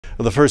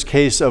Well, the first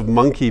case of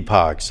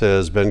monkeypox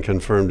has been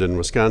confirmed in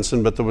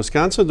Wisconsin, but the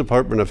Wisconsin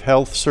Department of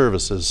Health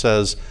Services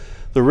says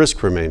the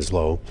risk remains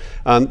low.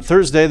 On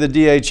Thursday, the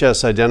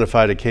DHS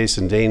identified a case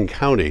in Dane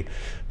County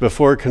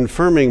before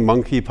confirming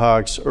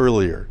monkeypox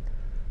earlier.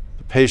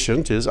 The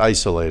patient is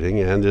isolating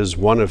and is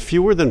one of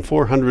fewer than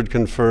 400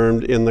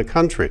 confirmed in the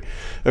country.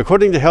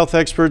 According to health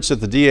experts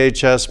at the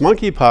DHS,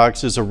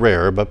 monkeypox is a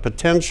rare but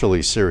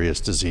potentially serious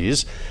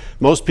disease.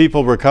 Most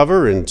people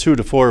recover in 2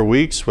 to 4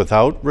 weeks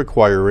without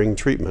requiring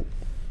treatment.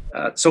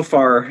 So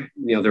far,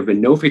 there have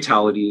been no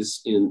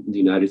fatalities in the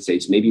United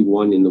States, maybe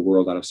one in the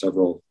world out of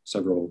several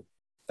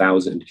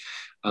thousand.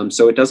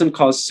 So it doesn't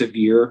cause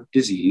severe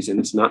disease and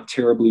it's not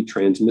terribly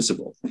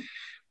transmissible.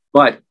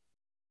 But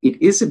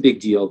it is a big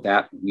deal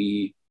that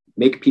we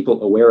make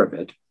people aware of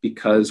it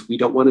because we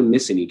don't want to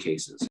miss any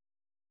cases.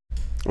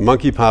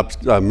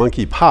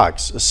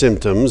 Monkeypox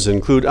symptoms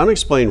include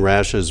unexplained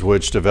rashes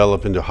which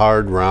develop into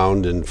hard,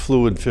 round, and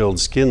fluid-filled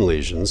skin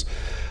lesions.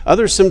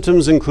 Other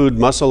symptoms include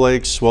muscle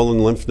aches, swollen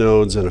lymph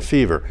nodes, and a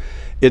fever.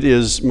 It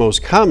is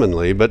most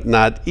commonly, but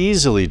not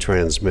easily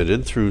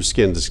transmitted through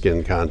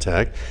skin-to-skin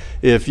contact.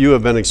 If you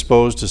have been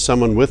exposed to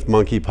someone with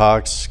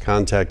monkeypox,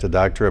 contact a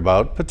doctor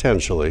about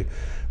potentially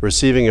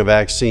receiving a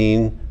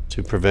vaccine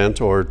to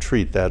prevent or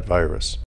treat that virus.